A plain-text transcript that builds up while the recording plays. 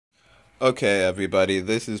Okay, everybody,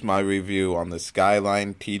 this is my review on the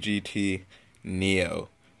Skyline TGT Neo.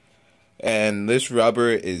 And this rubber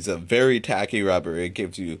is a very tacky rubber. It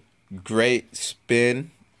gives you great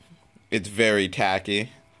spin. It's very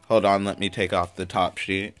tacky. Hold on, let me take off the top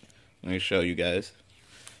sheet. Let me show you guys.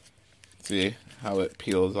 See how it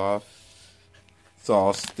peels off? It's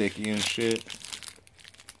all sticky and shit.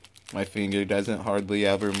 My finger doesn't hardly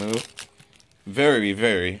ever move. Very,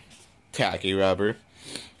 very tacky rubber.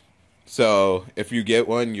 So, if you get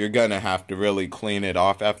one, you're gonna have to really clean it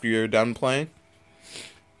off after you're done playing.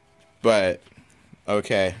 But,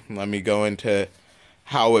 okay, let me go into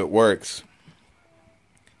how it works.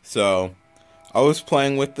 So, I was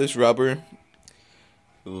playing with this rubber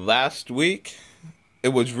last week. It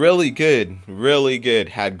was really good, really good.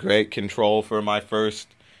 Had great control for my first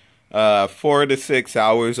 4 to 6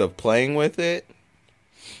 hours of playing with it.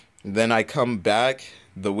 Then I come back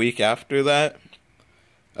the week after that.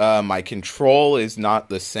 My control is not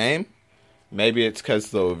the same. Maybe it's because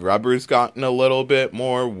the rubber's gotten a little bit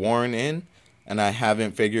more worn in and I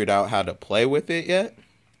haven't figured out how to play with it yet.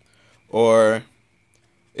 Or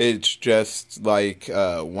it's just like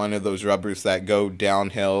one of those rubbers that go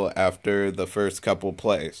downhill after the first couple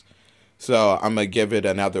plays. So I'm going to give it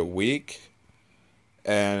another week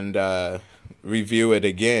and review it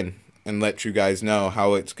again and let you guys know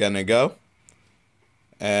how it's going to go.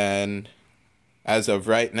 And as of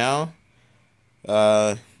right now,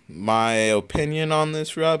 my opinion on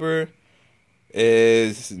this rubber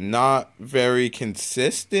is not very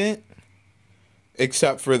consistent,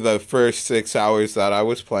 except for the first 6 hours that I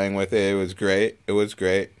was playing with it. It was great. It was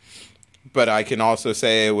great. But I can also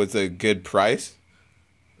say it was a good price.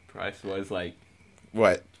 The price was like,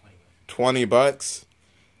 what, 20 bucks?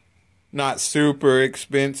 Not super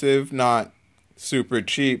expensive, not super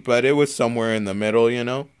cheap, but it was somewhere in the middle, you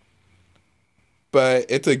know? But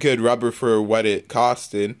it's a good rubber for what it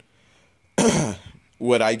costed.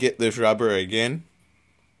 Would I get this rubber again?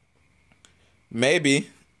 Maybe.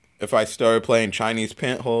 If I started playing Chinese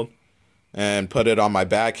pinhold and put it on my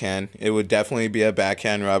backhand, it would definitely be a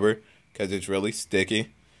backhand rubber because it's really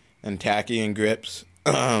sticky and tacky and grips.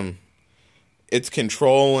 Its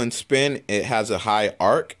control and spin, it has a high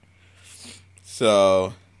arc.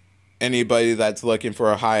 So anybody that's looking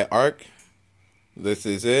for a high arc, this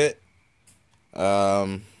is it.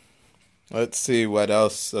 Let's see what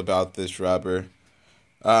else about this rubber.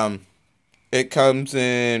 It comes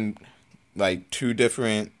in like 2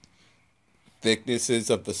 different thicknesses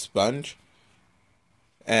of the sponge,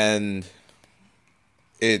 and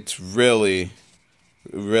it's really,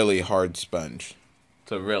 really hard sponge.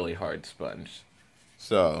 It's a really hard sponge.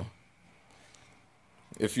 So,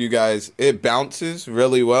 if you guys, it bounces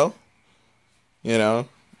really well. You know,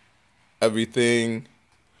 everything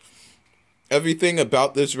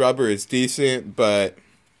about this rubber is decent, but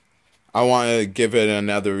I want to give it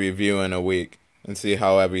another review in a week and see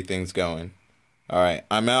how everything's going. Alright,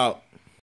 I'm out.